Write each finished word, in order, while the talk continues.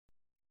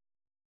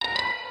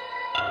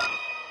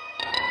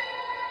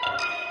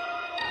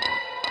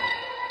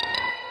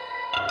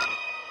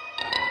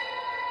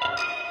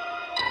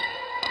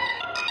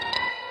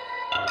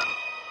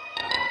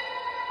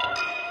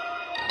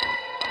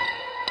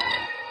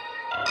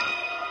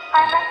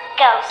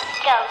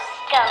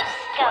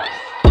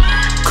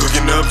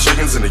Cooking up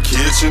chickens in the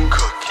kitchen.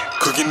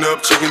 Cooking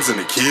up chickens in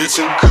the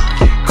kitchen.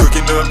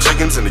 Cooking up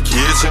chickens in the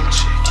kitchen.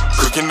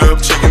 Cooking up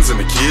chickens in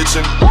the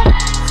kitchen.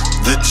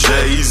 The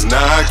J's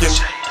knocking,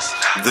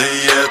 they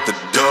at the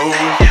door.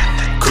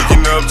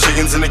 Cooking up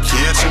chickens in the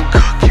kitchen.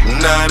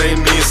 Now they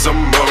need some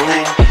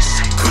more.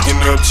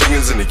 Cooking up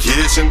chickens in the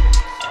kitchen.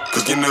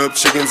 Cooking up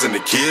chickens in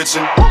the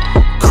kitchen.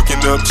 Cooking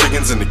up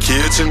chickens in the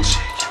kitchen.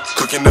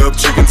 Cooking up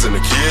chickens in the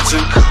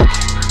kitchen.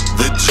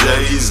 The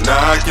J's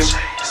knocking,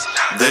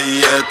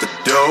 they at the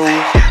door.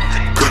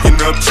 Cooking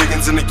up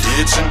chickens in the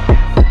kitchen.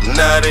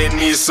 Now they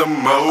need some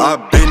more.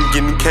 I've been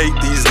getting cake,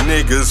 these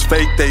niggas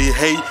fake, they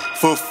hate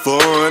for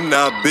fun.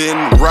 I've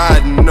been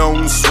riding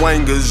on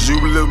swangers, you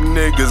little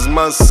niggas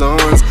my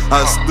sons.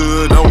 I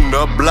stood on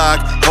the block,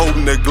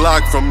 holding the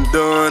Glock from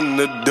dun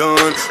to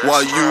dun,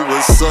 while you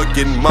was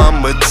sucking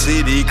mama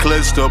titty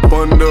clutched up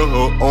under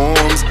her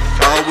arms.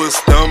 I was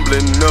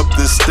stumbling up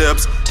the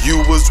steps, you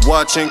was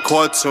watching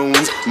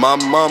cartoons. My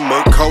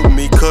mama caught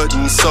me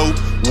cutting soap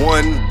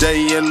one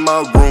day in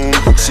my room.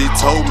 She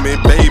told me,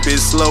 baby,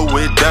 slow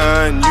it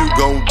down, you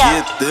gon'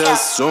 get there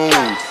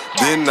soon.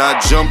 Then I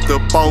jumped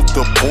up off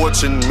the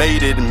porch and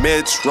made it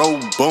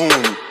metro boom.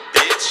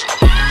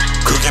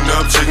 Cooking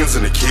up chickens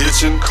in the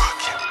kitchen.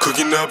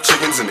 Cooking up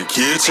chickens in the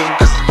kitchen.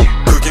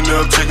 Cooking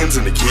up chickens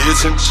in the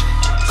kitchen.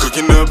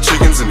 Cooking up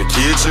chickens in the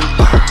kitchen.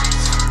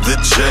 The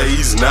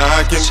J's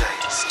knocking,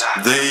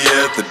 they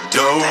at the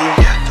door.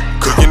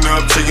 Cooking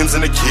up chickens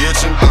in the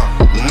kitchen.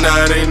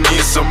 Now they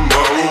need some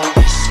more.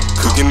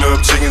 Cooking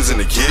up chickens in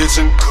the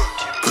kitchen.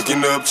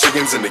 Cooking up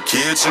chickens in the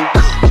kitchen.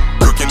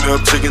 Cooking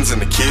up chickens in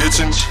the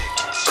kitchen.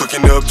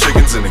 Cooking up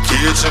chickens in the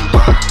kitchen.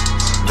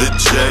 The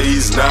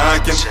J's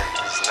knocking,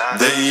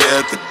 they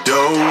at the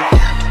door.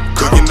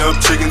 Cooking up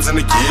chickens in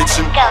the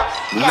kitchen.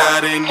 Now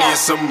they need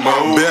some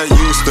more. Bear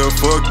used to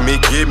fuck me,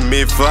 give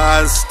me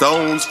 5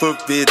 stones for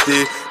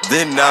 50.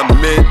 Then I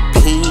met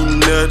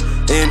Peanut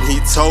and he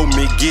told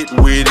me get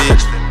with it.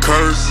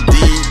 Kurt D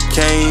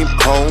came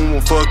home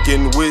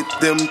fucking with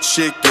them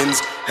chickens.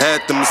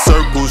 Had them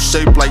circles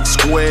shaped like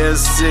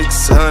squares,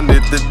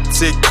 600 the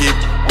ticket.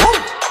 Woo!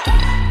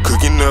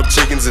 Cooking up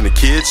chickens in the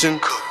kitchen.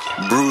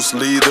 Bruce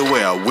Lee the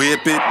way I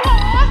whip it.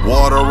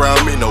 Water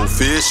around me, no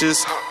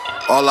fishes.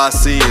 All I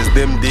see is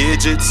them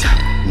digits.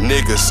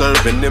 Niggas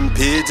serving them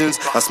pigeons.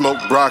 I smoke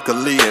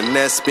broccoli and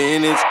that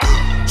spinach.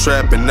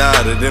 Trapping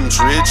out of them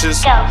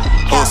trenches.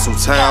 Hustle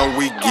town,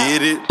 we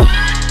get it.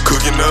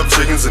 Cooking up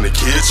chickens in the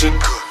kitchen.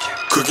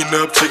 Cooking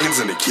up chickens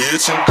in the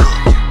kitchen.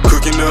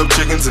 Cooking up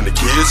chickens in the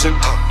kitchen.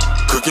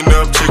 Cooking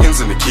up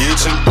chickens in the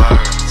kitchen.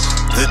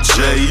 The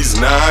J's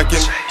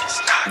knocking,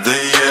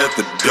 they at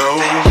the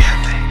door.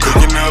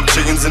 Cooking up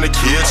chickens in the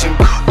kitchen.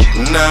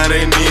 Now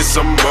they need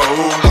some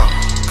more.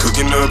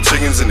 Cooking up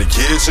chickens in the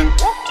kitchen.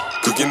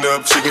 Cooking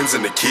up chickens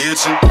in the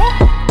kitchen.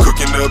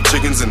 Cooking up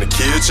chickens in the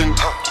kitchen.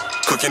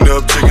 Cooking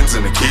up chickens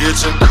in the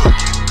kitchen.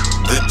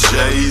 The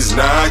J's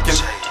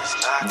knocking,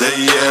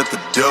 they at the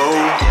door.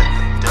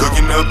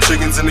 Cooking up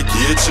chickens in the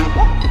kitchen.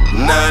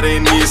 Now they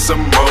need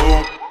some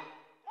more.